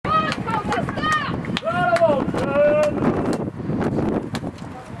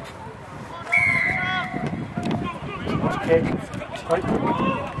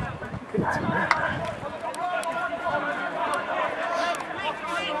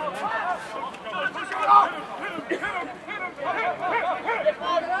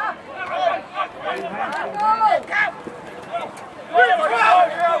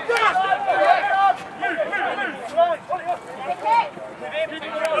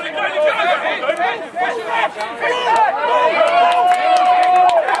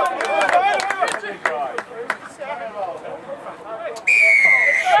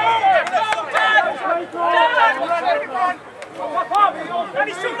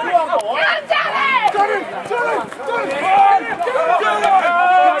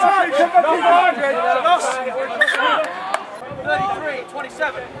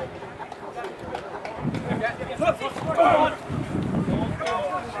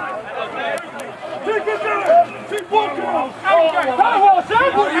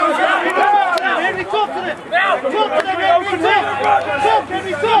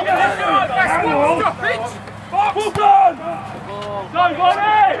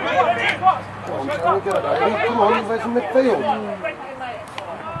Come on, where's the midfield?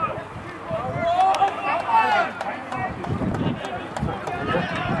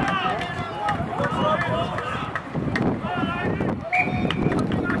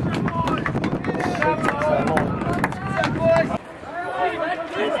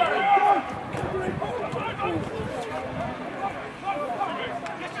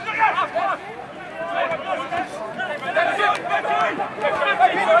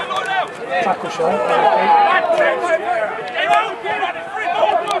 Tackle shot.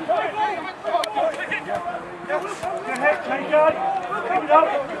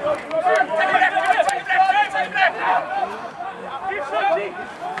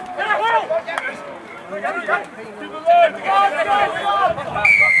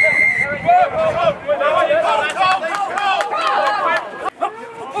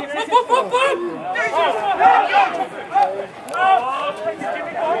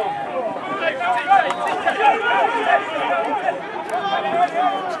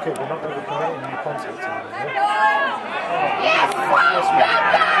 It's good, we're not going to be committing any contact to them,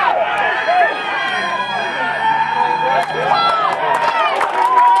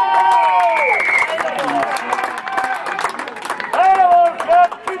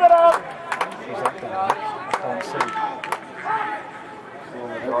 Yes! Keep it up! I can't see.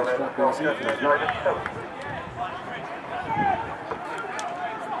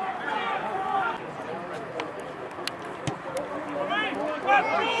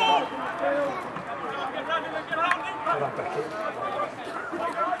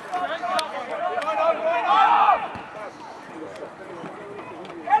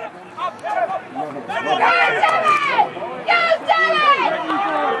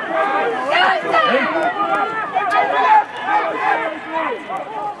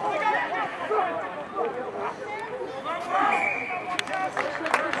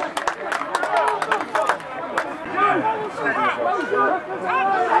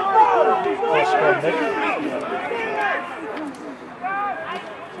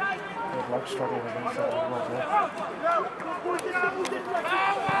 Struggling against that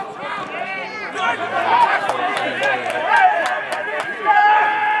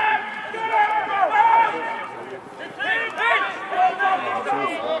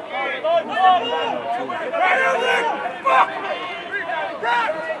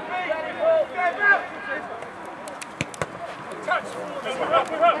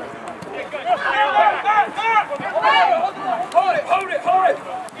Hold it!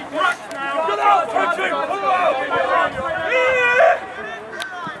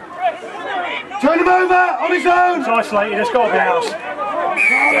 Turn him over on his own! It's isolated, it's got to be house.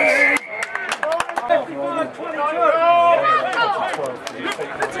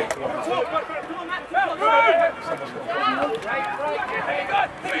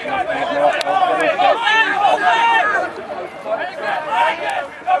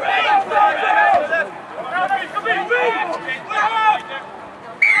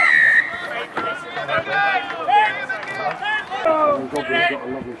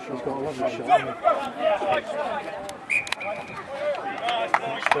 She's got a lovely shot.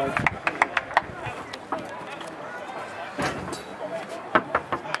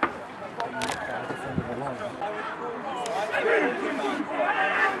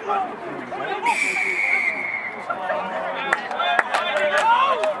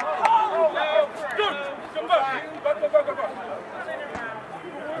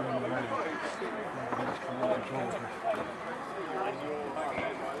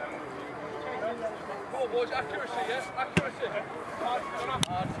 Boys, accuracy, yes? Accuracy.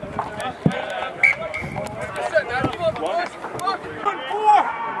 Come on, boys.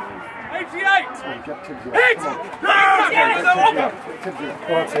 88! Hit! He's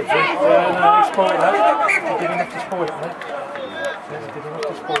spoiled that. He didn't have to spoil it, mate. He didn't have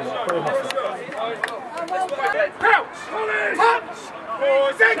to spoil it. Put him off it. Crouch! Touch!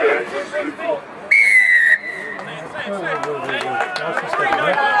 Nice mistake,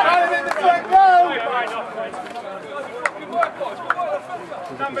 mate.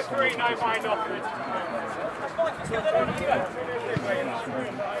 number 3, no mind offered.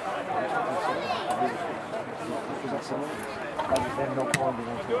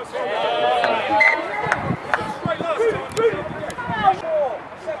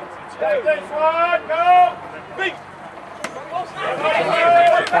 This one, go! Beat!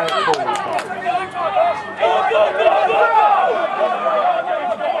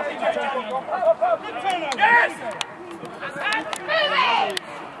 Yes!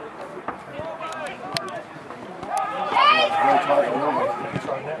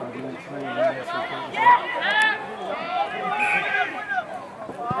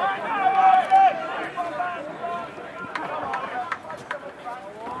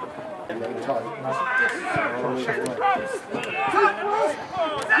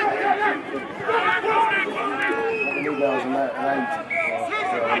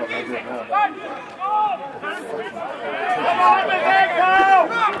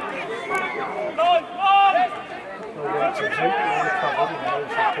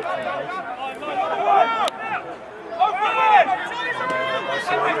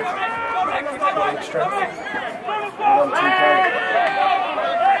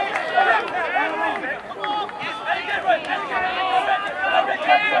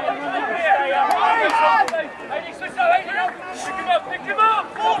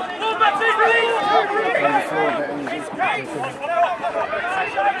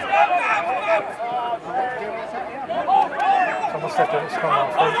 Someone said that it's come off.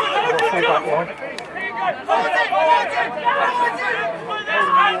 We've got a full back line.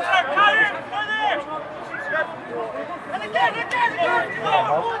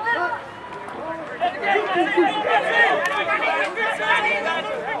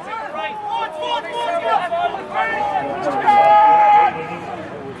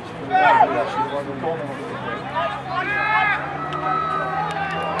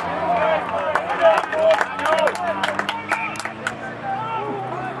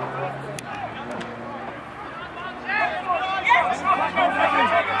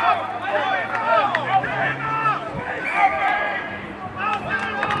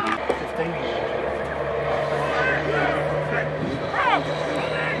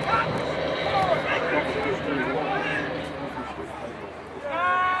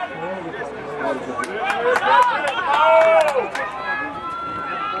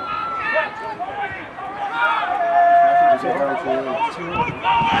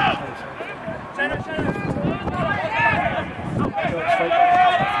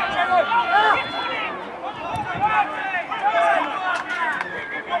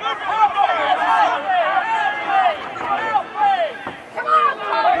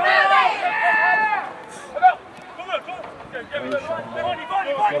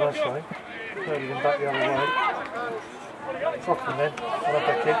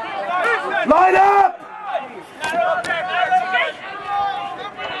 Line up!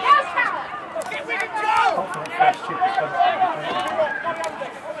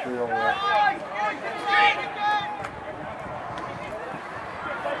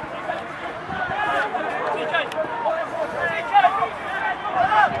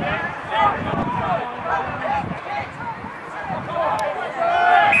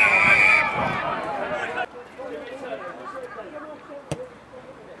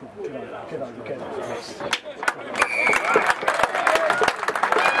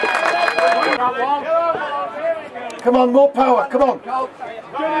 Come on, more power, come on. I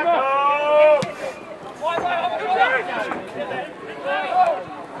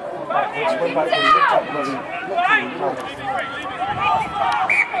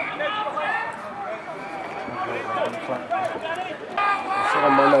said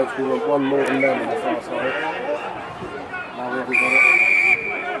on my notes we want one more than them on the far side. Now we haven't got it.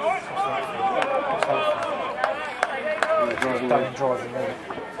 Driving there.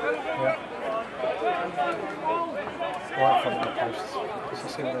 Yeah. Right from the posts. Just to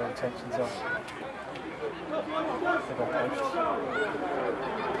see what their intentions are. They've got posts.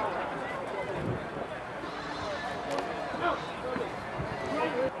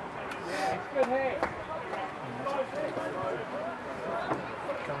 Good hit.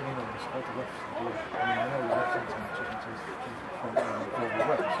 Coming in on the side, the refs do. I mean, I know the refs sometimes chickens is front line of the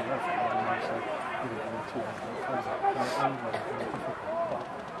refs, so refs so you don't want to close it. And it's only very difficult, but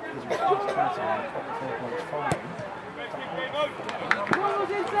there's a responsibility on the top of 4 points following.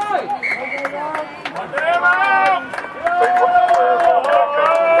 Who's inside?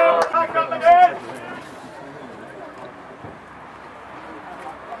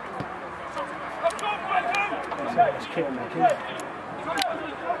 It's kick making.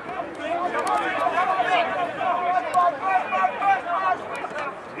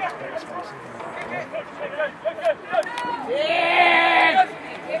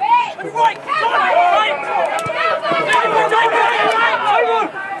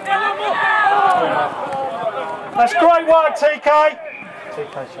 That's great work, TK.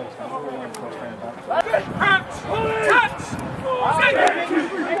 TK shows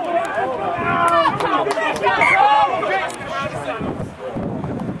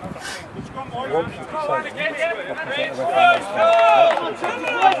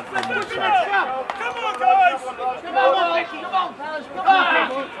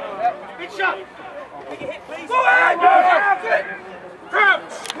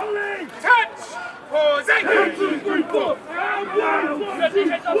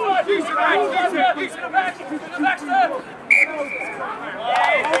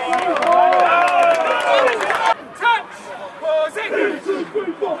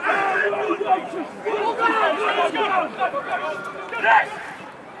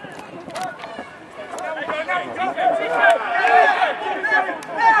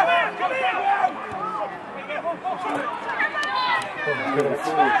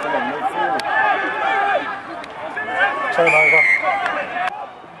turn over.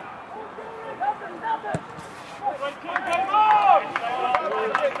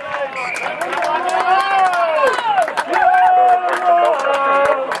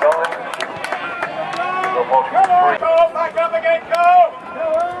 Go, back up again, go!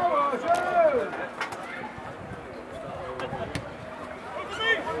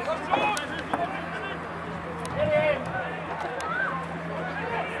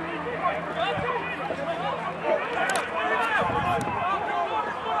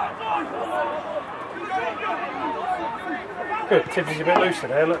 Good, Tippy's a bit looser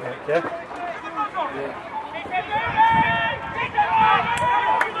there, look Nick, yeah?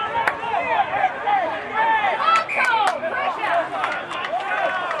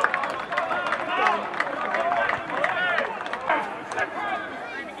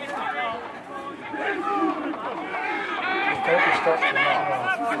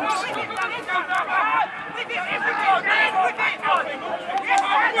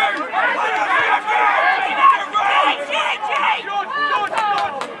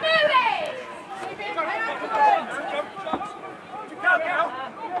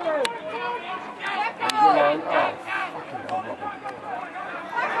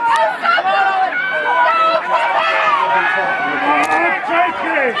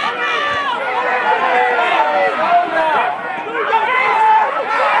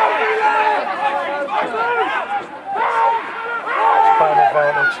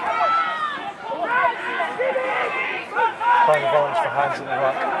 Playing advantage for hands at the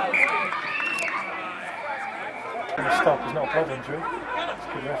ruck. And the stop is not a problem, Drew. It's a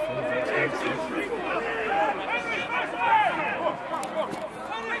good referee.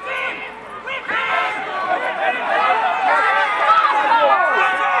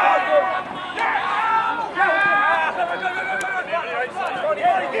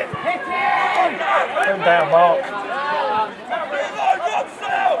 Come down, Mark.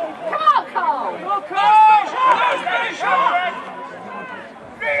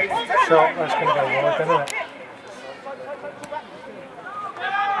 Shot, that's going to go wide, isn't it?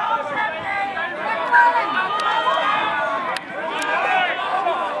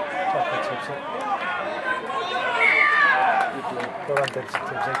 Tucker tips it. Well done,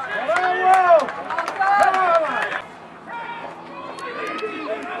 Tibbsy.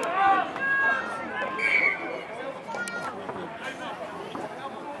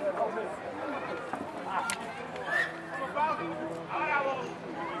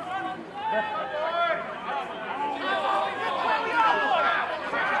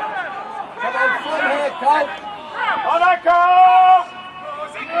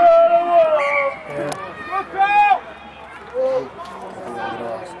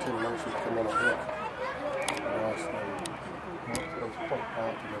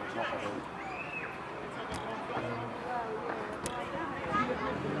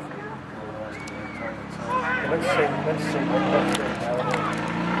 Let's see what they're doing now.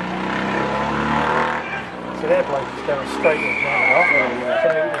 So their bloke is going straight in now.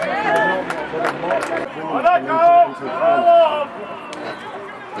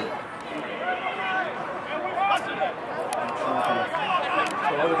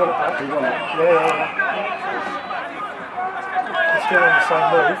 He's still on the same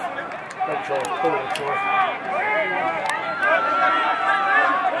move. Leg drive, pull it drive.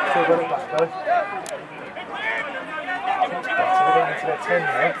 Still got it back though. So we're getting into their 10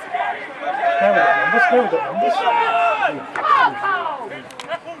 now. Now we've got numbers.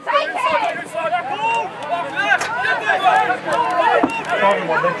 Drive them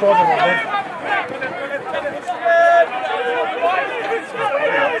on then, drive them on then.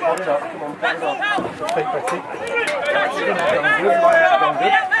 athletic.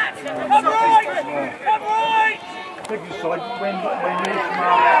 Bigger side when you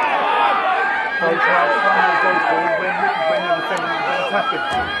goes out, go forward when the defender is attacking.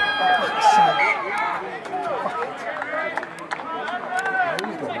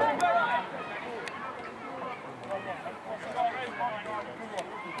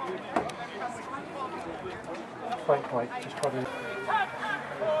 Wait, just try to.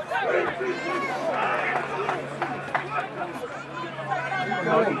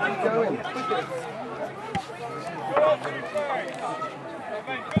 No, keep going.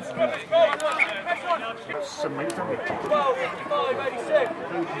 Submit to me. See,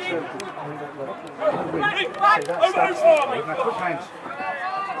 that's now put hands.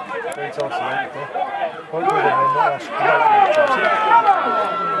 Very tight cement. Won't do them then, not us.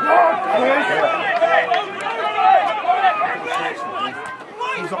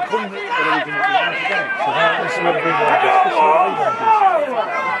 He's not calling it, but everything that he's again. So this is what a big one does. This is what a big one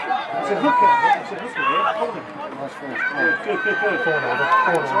does. It's a hook out there. It's a hook out there. Hold him. Nice finish. Good.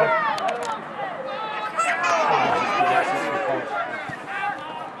 Forward order.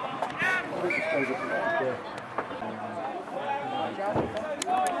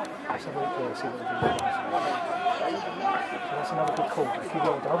 Let's have a look there, see what we do. So that's another good call. If you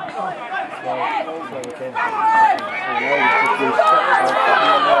well done. Throw again.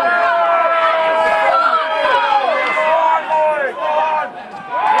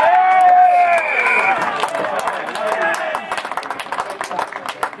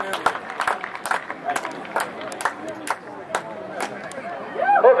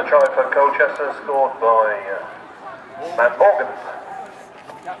 For the try for Colchester, scored by Matt Morgan.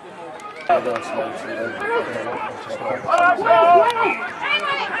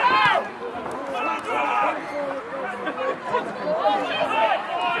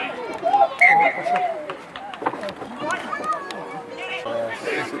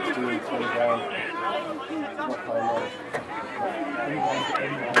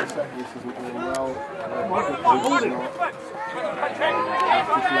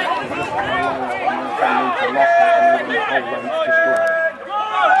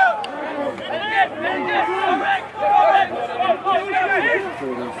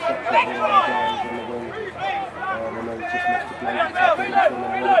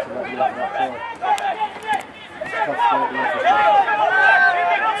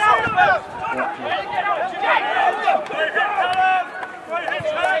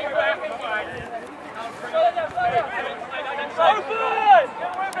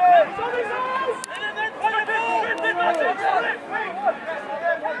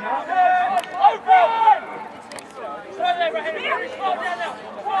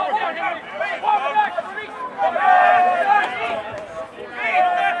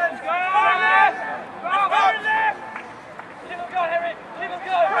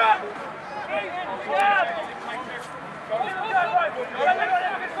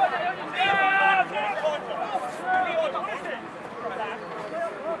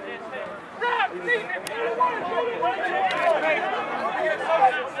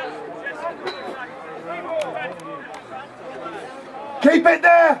 Keep it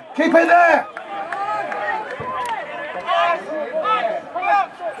there! Keep it there!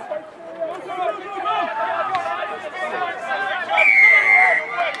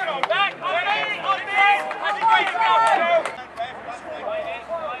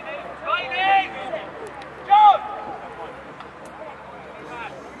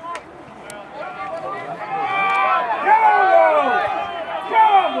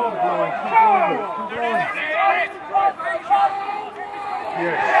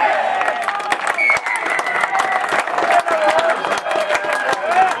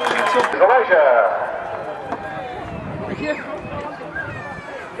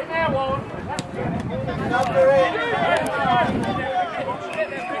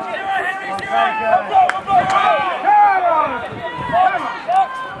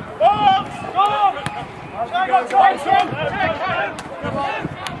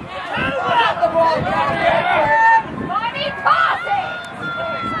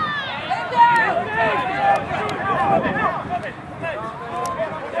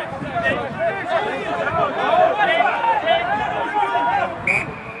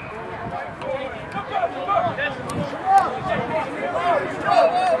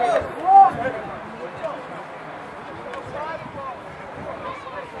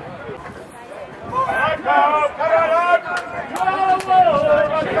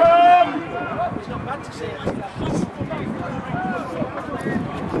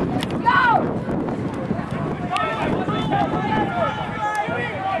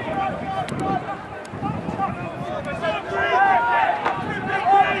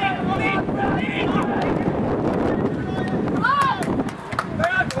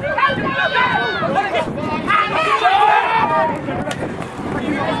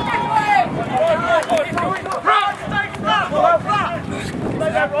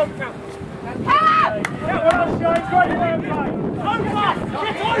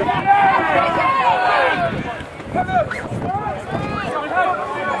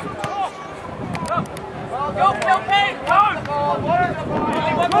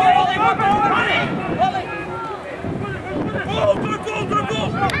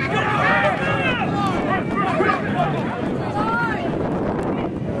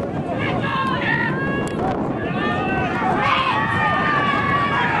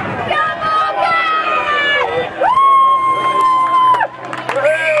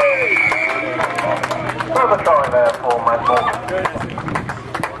 Another try there for Matt Morgan.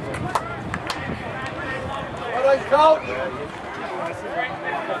 Well done, coach.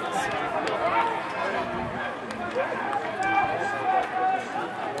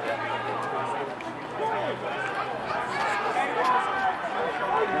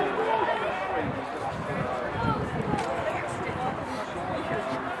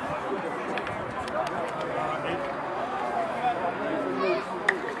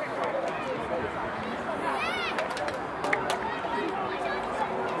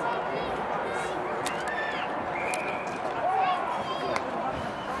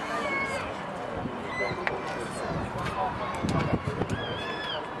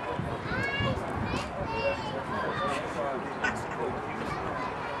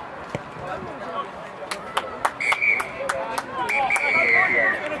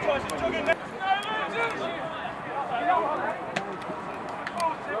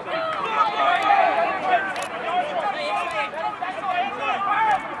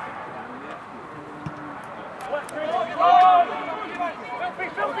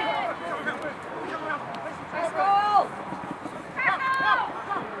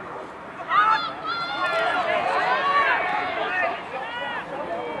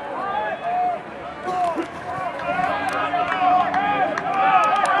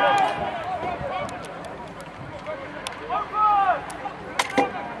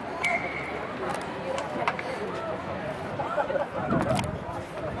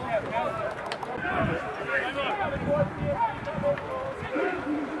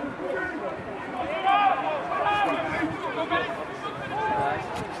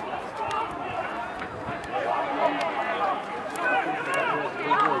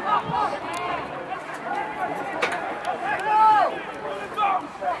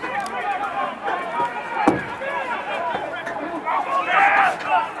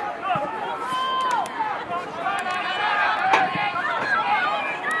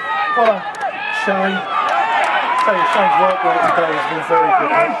 Well done, Shane. So Shane's work rate today has been very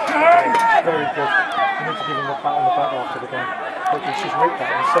good. Very good. You need to give him a pat on the back after the game. Hopefully she's ripped that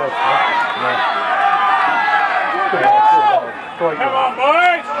himself. Yeah. Good. Great. Come on,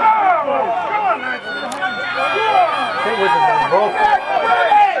 boys! Come on, lads! Get with him then, Rob.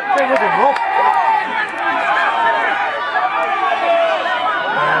 Get with him, Rob.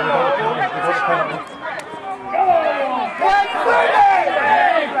 And we've got the penalty.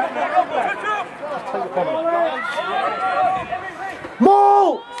 Take the penalty.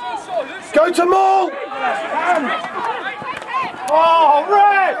 Maul! Go to Maul! Oh,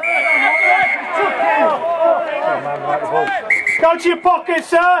 red! Man, right the ball. Go to your pocket,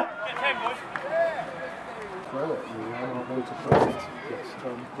 sir! Well, yes,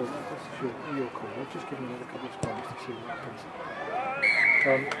 that's your call. I've just given it a couple of spins to see what happens.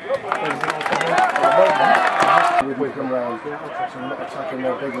 We come round, so we're not attacking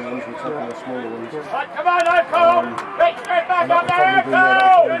their bigger ones, we're attacking their smaller ones. Come on, Cole! Let's get back And up that'll there,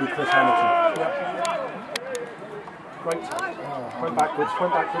 probably be Chris Hamilton. Great. Went backwards,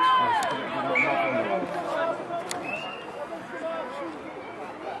 went backwards.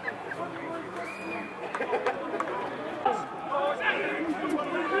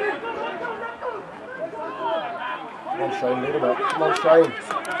 Come on, Shane, lead him up. Come on, Shane.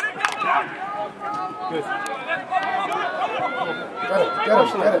 Good.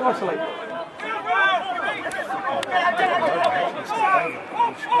 Get it. Isolate.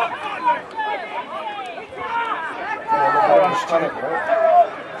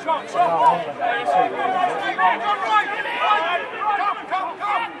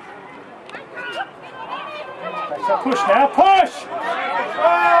 Push now, push!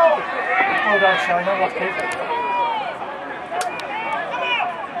 Well done, Shane, unlucky.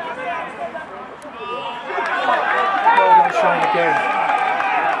 Well done, Shane, again.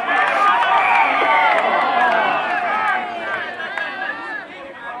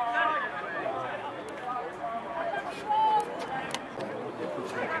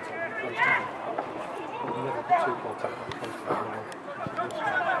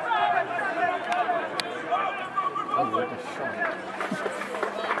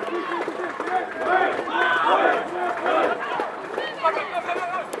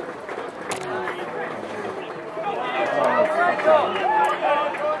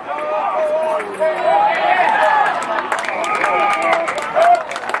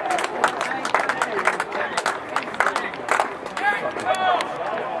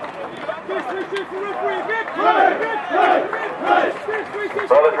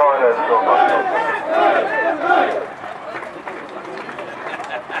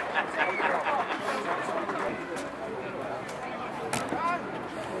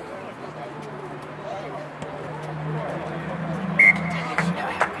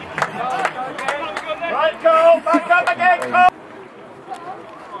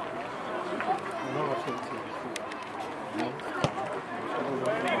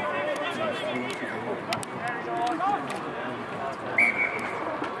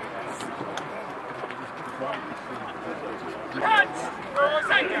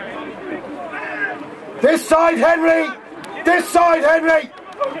 This side, Henry! This side, Henry!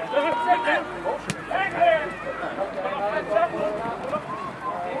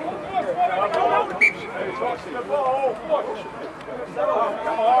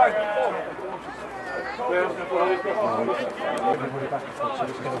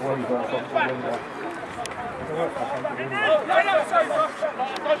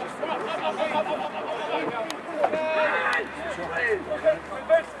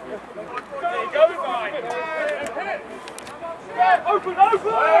 Open,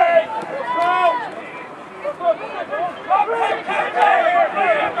 open!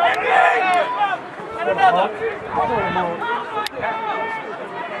 And another!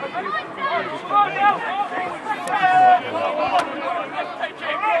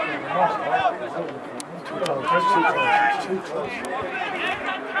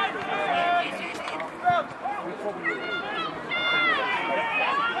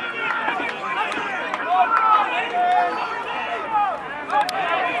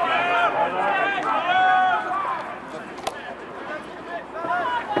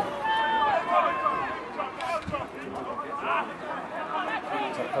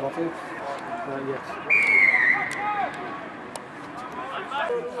 Penalty? Yes.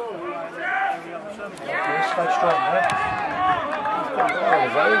 Stay straight there.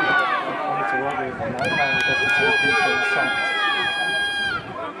 We need to work with him now. Now we've got to take him to the sack.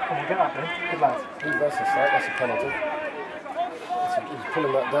 Come on, get up then. Good lad. That's a sack, that's a penalty. He's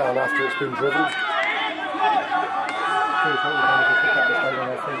pulling that down after it's been driven. Pretty cool, we're going to pick up the stay on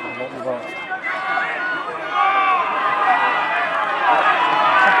their feet and not reverse.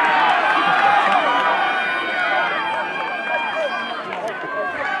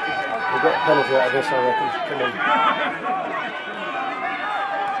 We've got a penalty out of this, I reckon. Come on.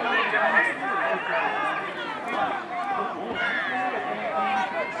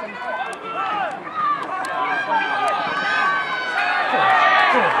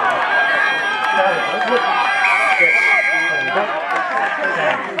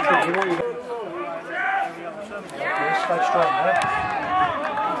 Stay straight there.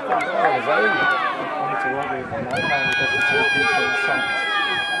 We need to work with him now. Now we've got to take him to the sack.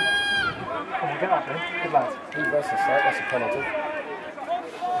 Come on, get up then. Good lad. That's a sack, that's a penalty.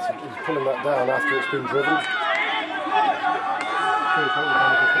 He's pulling that down after it's been driven. Pretty cool, we're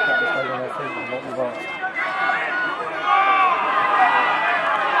going to pick up the stay on their feet and not reverse.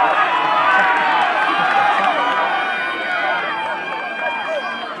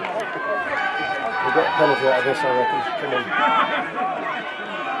 We've got a penalty out of this, I reckon. Come on.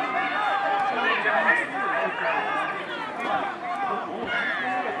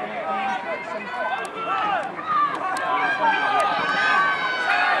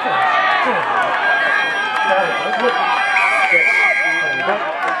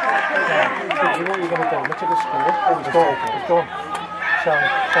 What are you going to do? Look at the score. Oh, it's gone. It's gone.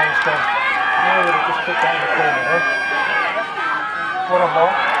 Shane's gone. Now we'll just put that in the corner there. What on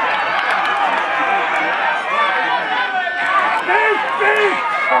Mark? No.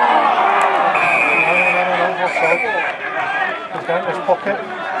 Offside. He's going to his pocket.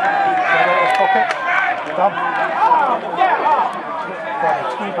 His pocket. Done. Right,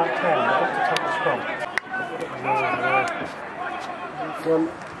 2 back 10. They've got to take the scrum. Front.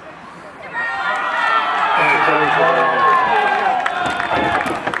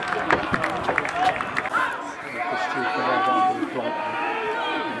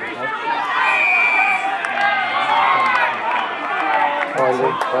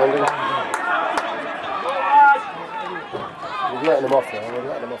 Finding. We're letting them off now, we're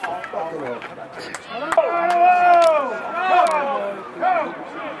letting them off.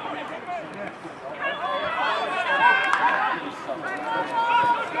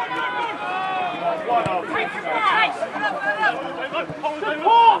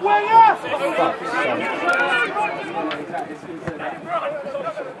 Support, winger!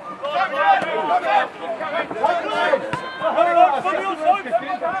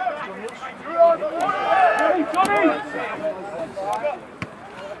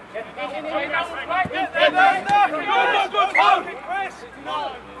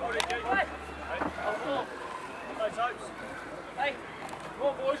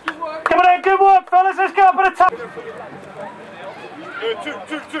 Come on in, good work, fellas. Let's go up at the top.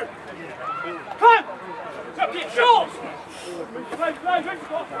 Two. Climb! Short!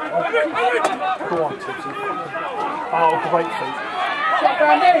 Go on, Tipsy. Oh, great feet. Get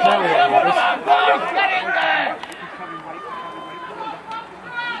in there!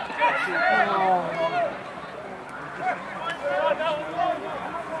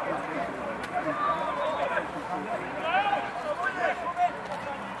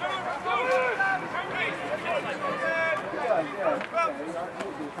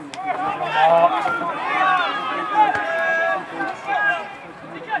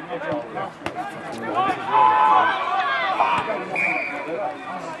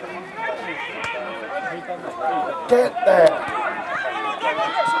 Get there!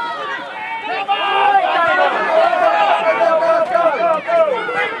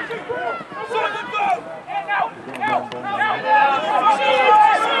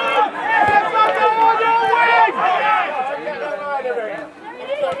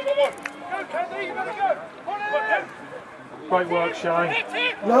 Great work, Shane.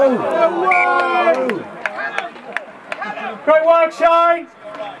 No! Great work, Shane!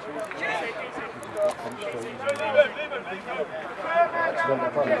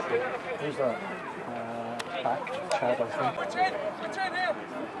 Who's that? Back, Chad, I think.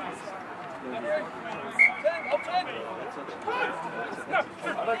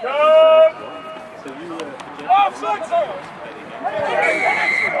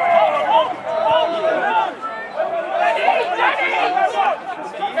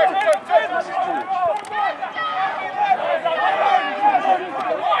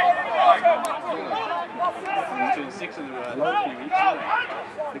 Doing 6 in the last few weeks,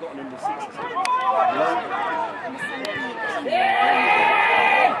 they got number 6 or something.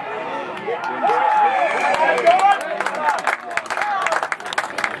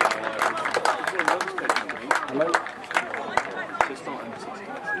 Hello?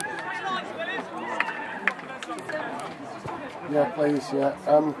 Yeah, please, yeah.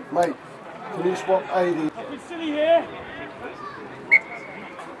 Mate, can you swap 80? It's silly here.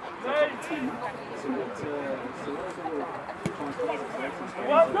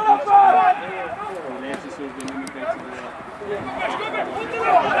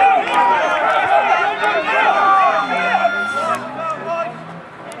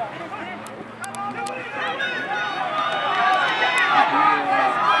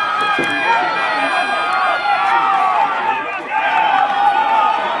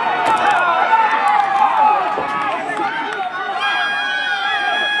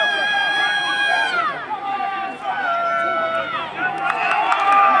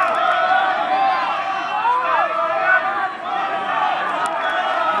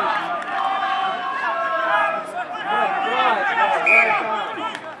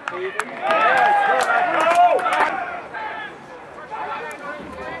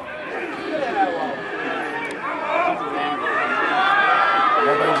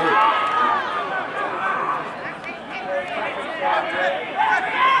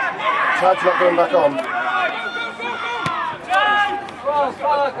 Chad's not going back on. Go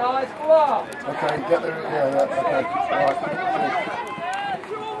on, guys, go on. Okay, get there. Yeah, okay.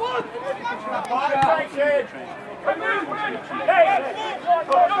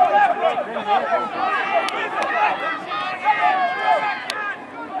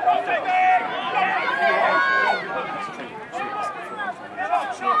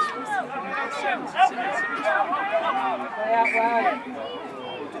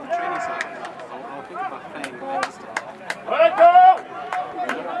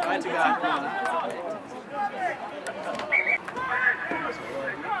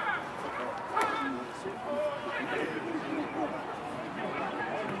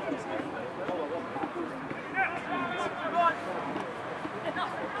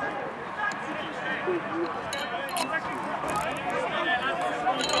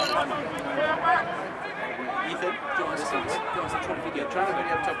 Ethan, do you want to see this? Try to video. Try to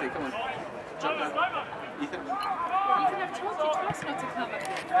video up top there, come on. Jump down. Ethan. Ethan, I've told you twice not to come.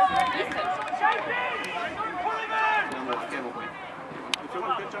 Ethan. No, careful. If you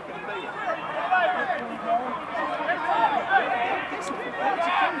want to go jump in and play.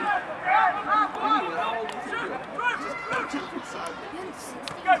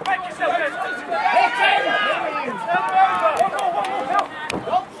 Go, back yourself, hit him!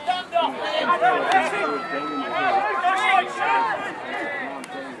 Don't stand up,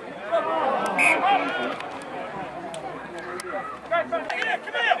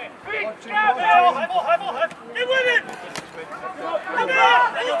 Get with it! Come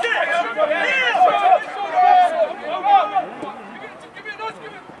on! Give me a nudge,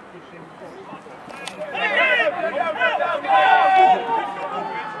 give me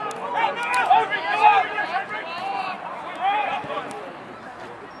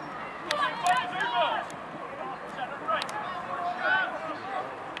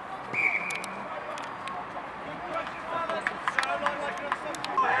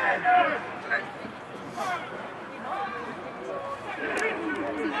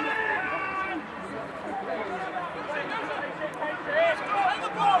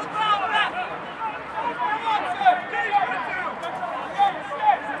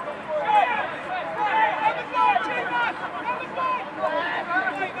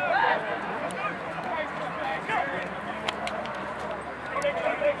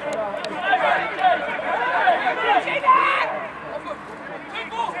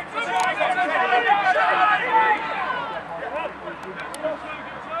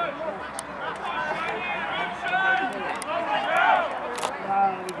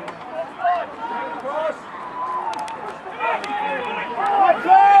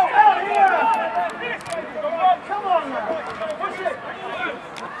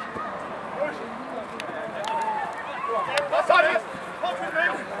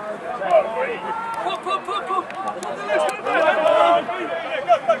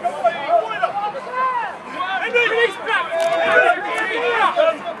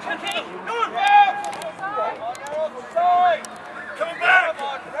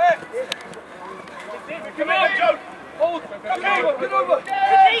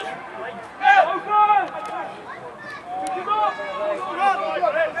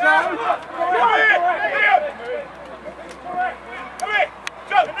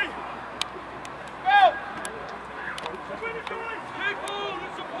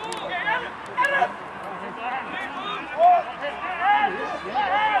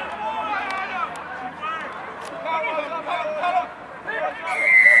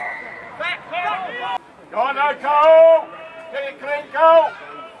Go on now, Cole! Get it clean, Cole!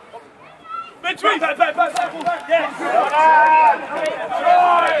 Between! Back! Yes!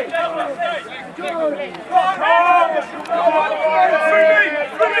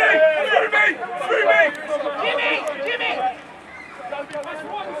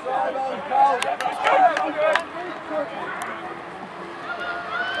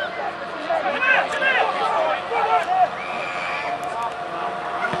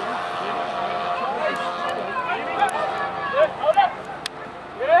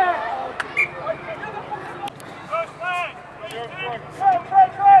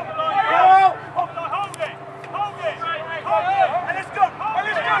 Hold it! And let's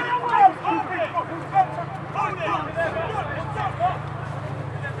go!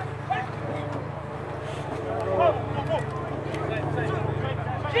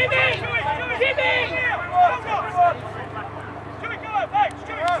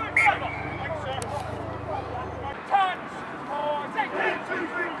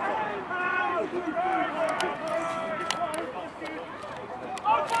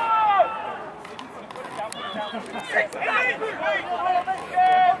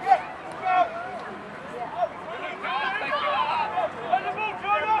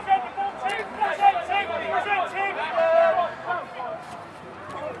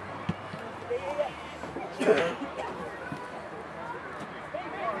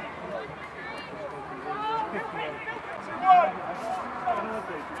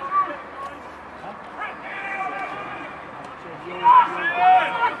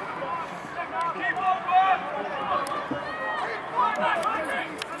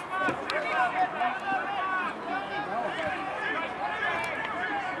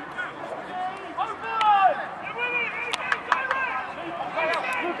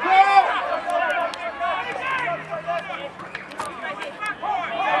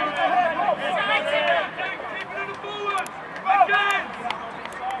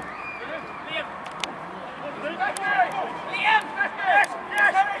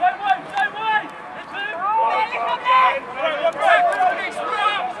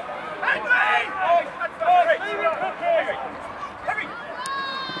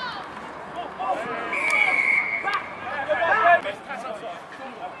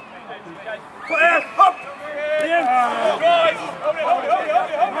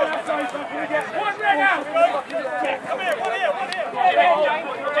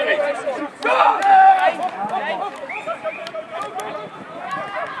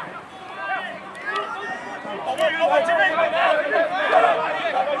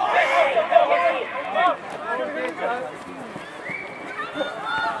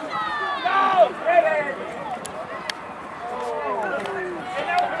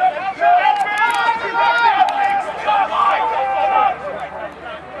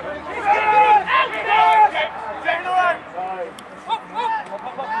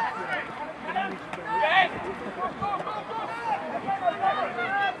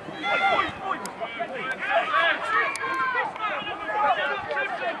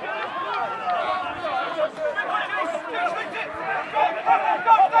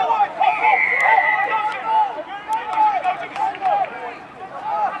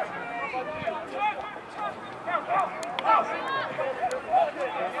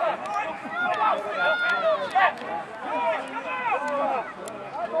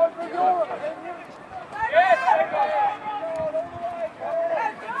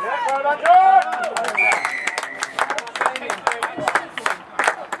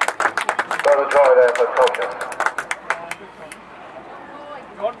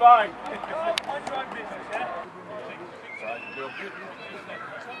 fine. Mind your own business, yeah?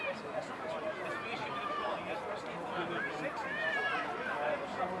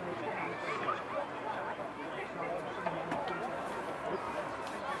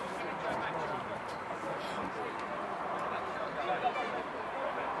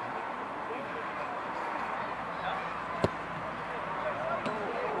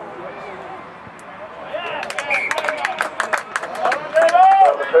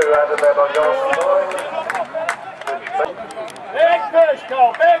 Number 2 added there by Johnson. Big push,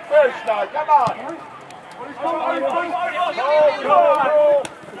 Cole. Big push now. Come on.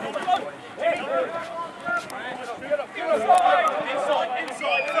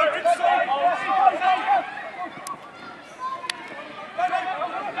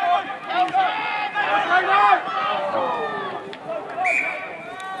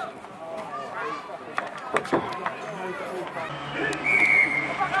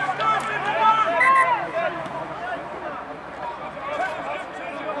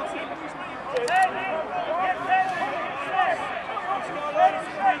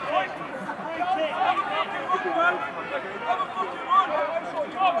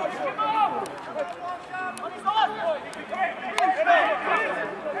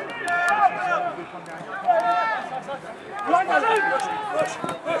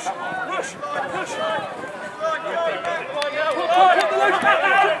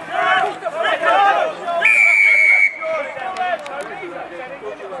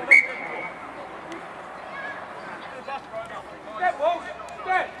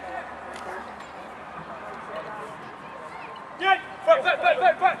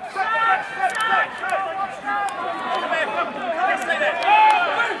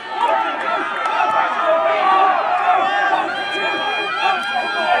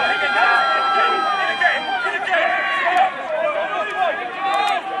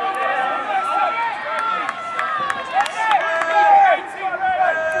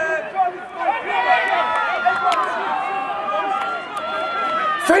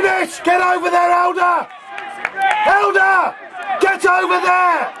 Finish! Get over there, Elder! Elder! Get over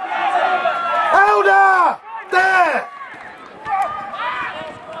there! Elder! There!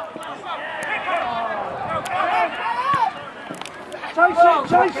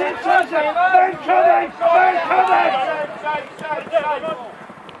 Chase it! Men coming!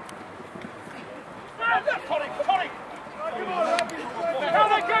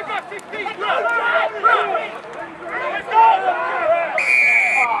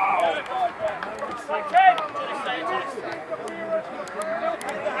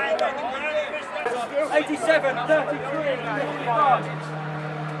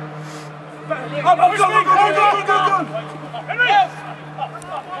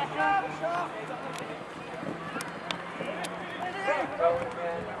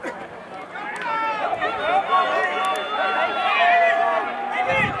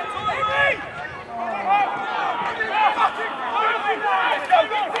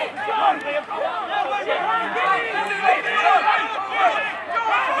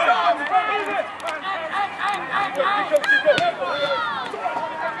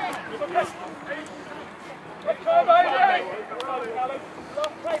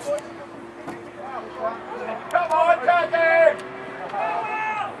 Come on, Teddy!